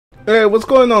Hey, what's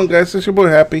going on, guys? It's your boy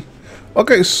Happy.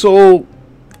 Okay, so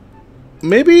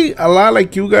maybe a lot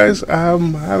like you guys,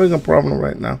 I'm having a problem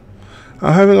right now.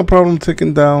 I'm having a problem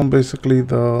taking down basically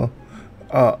the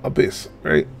abyss,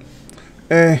 right?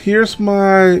 And here's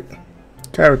my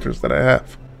characters that I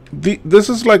have. This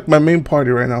is like my main party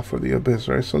right now for the abyss,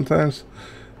 right? Sometimes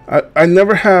I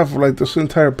never have like this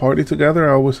entire party together.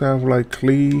 I always have like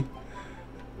Klee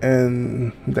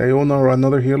and Diona or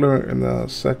another healer in the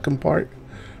second part.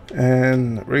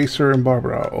 And Racer and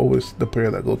Barbara are always the pair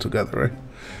that go together, right?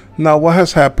 Now, what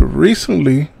has happened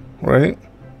recently, right?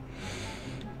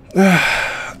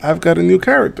 I've got a new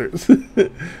character,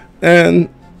 and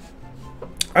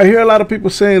I hear a lot of people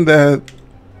saying that.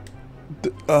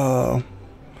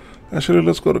 Actually,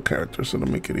 let's go to characters so to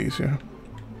make it easier.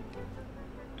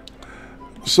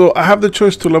 So I have the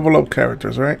choice to level up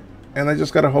characters, right? And I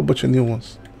just got a whole bunch of new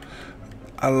ones.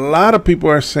 A lot of people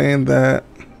are saying that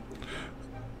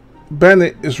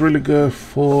Bennett is really good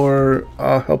for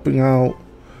helping out,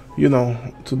 you know,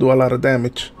 to do a lot of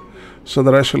damage, so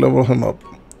that I should level him up.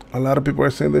 A lot of people are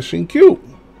saying that Shinkyu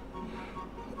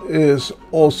is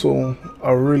also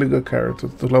a really good character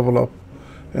to level up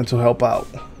and to help out.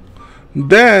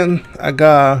 Then I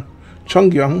got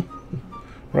Chungyung,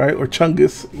 right, or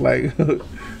Chungus, like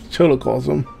Cholo calls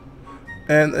him,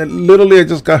 and literally I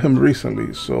just got him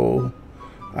recently, so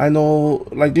I know,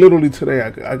 like literally today,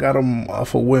 I got him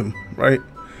off a whim, right?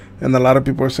 And a lot of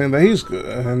people are saying that he's good,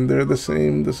 and they're the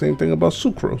same thing about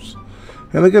Sucrose.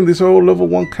 And again, these are all level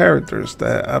 1 characters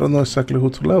that I don't know exactly who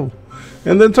to level.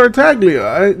 And then Tartaglia,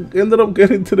 I ended up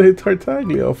getting today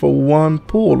Tartaglia for one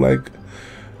pull, like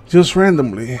just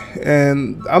randomly.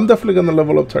 And I'm definitely gonna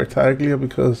level up Tartaglia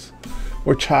because,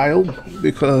 or Child,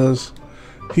 because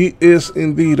he is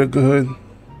indeed a good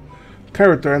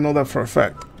character. I know that for a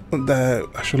fact, that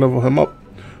I should level him up.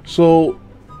 So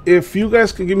if you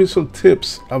guys can give me some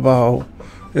tips about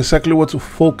exactly what to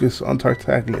focus on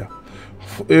Tartaglia.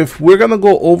 If we're gonna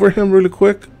go over him really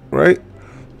quick, right?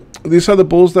 These are the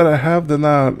bows that I have. They're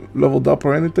not leveled up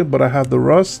or anything, but I have the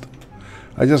Rust.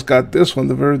 I just got this one,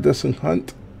 the Very Distant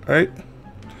Hunt, right?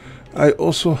 I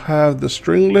also have the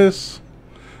Stringless,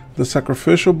 the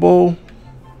Sacrificial Bow,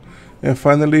 and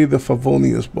finally the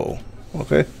Favonius Bow,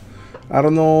 okay? I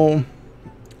don't know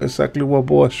exactly what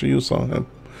bow I should use on him,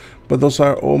 but those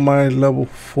are all my level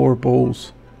 4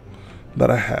 bows that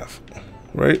I have,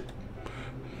 right?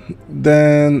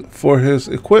 Then for his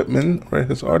equipment, right,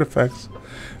 his artifacts,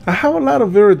 I have a lot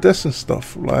of iridescent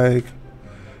stuff, like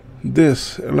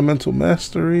this Elemental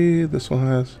Mastery. This one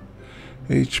has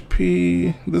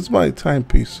HP. This is my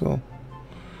timepiece, so,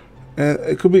 and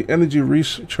it could be energy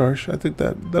recharge. I think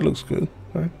that looks good,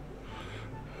 right?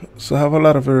 So I have a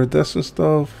lot of iridescent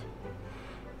stuff,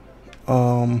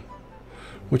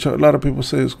 which a lot of people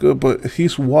say is good, but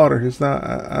he's water. He's not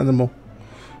animal,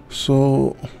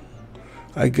 so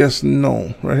I guess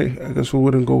no, right? I guess we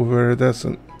wouldn't go with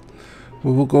iridescent.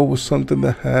 We will go with something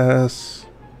that has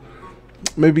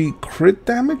maybe crit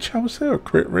damage, I would say, or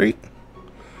crit rate,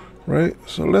 right?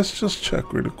 So let's just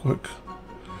check really quick.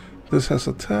 This has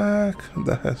attack,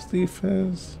 that has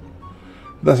defense.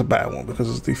 That's a bad one because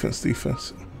it's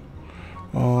defense.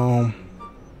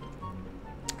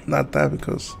 Not that,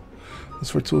 because it's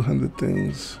for two-handed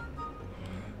things.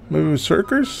 Maybe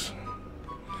Berserkers?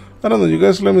 I don't know, you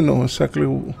guys let me know exactly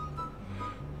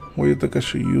what you think I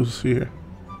should use here.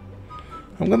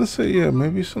 I'm gonna say, yeah,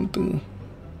 maybe something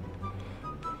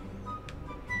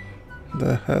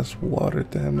that has water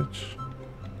damage.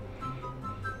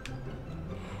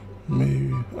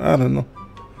 Maybe, I don't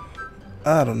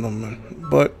know, man.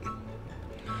 But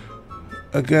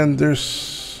again,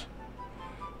 there's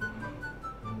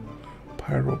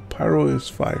Pyro is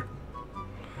fire.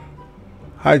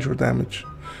 Hydro damage.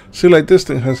 See, like this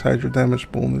thing has hydro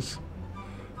damage bonus.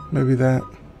 Maybe that.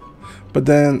 But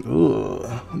then,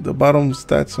 the bottom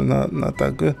stats are not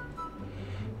that good.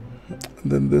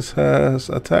 Then this has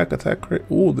attack rate.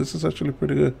 Ooh, this is actually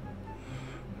pretty good.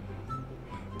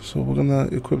 So we're gonna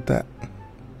equip that,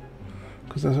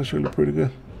 because that's actually pretty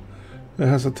good. It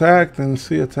has attack, then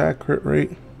see attack crit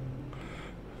rate.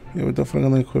 Yeah, we're definitely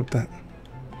gonna equip that.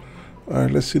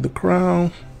 Alright, let's see the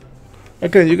crown.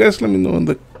 Again, you guys let me know in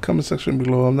the comment section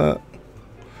below. I'm not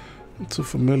too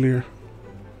familiar.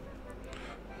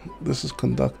 This is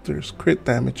conductors. Crit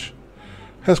damage.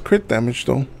 Has crit damage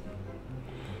though.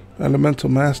 Elemental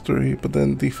mastery, but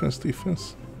then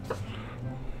defense.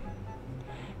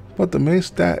 But the main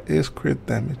stat is crit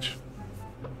damage.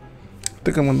 I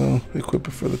think I'm gonna equip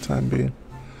it for the time being.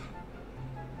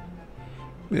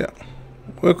 Yeah,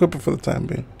 we'll equip it for the time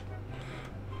being.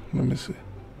 Let me see.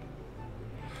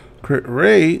 Crit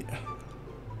rate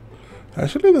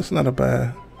Actually, that's not a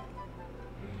bad.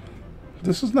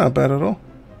 This is not bad at all.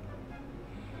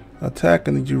 Attack,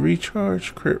 energy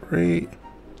recharge, crit rate.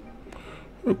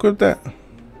 We'll equip that.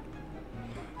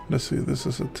 Let's see. This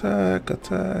is attack,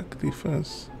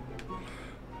 defense.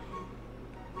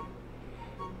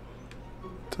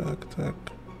 Attack.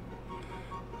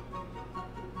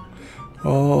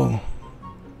 Oh.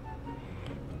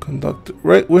 Conductor.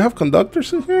 Right, we have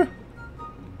conductors in here?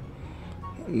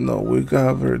 No, we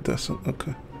got viridescent.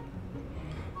 Okay.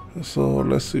 So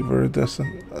let's see,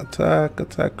 viridescent.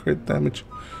 Attack, crit damage.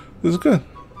 This is good.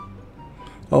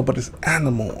 Oh, but it's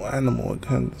animal. Animal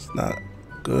again. It's not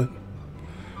good.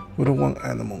 We don't want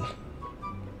animal.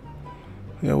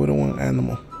 Yeah, we don't want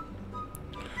animal.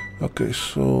 Okay,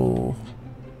 so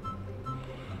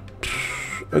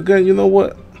again, you know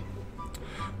what?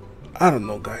 I don't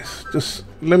know, guys. Just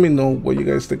let me know what you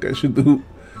guys think I should do.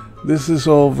 This is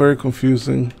all very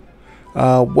confusing.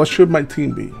 What should my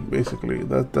team be? Basically,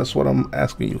 that's what I'm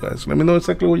asking you guys. Let me know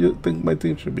exactly what you think my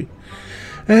team should be.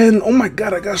 And oh my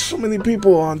god, I got so many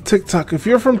people on TikTok. If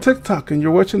you're from TikTok and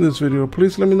you're watching this video,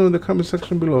 please let me know in the comment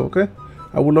section below, okay?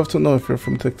 I would love to know if you're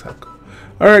from TikTok.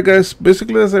 Alright guys,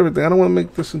 basically that's everything. I don't want to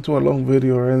make this into a long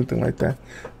video or anything like that.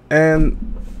 And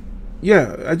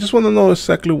yeah, I just want to know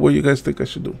exactly what you guys think I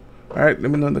should do. Alright,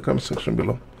 let me know in the comment section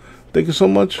below. Thank you so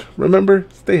much. Remember,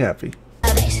 stay happy.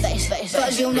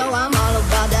 Cause you know I'm all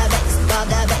about that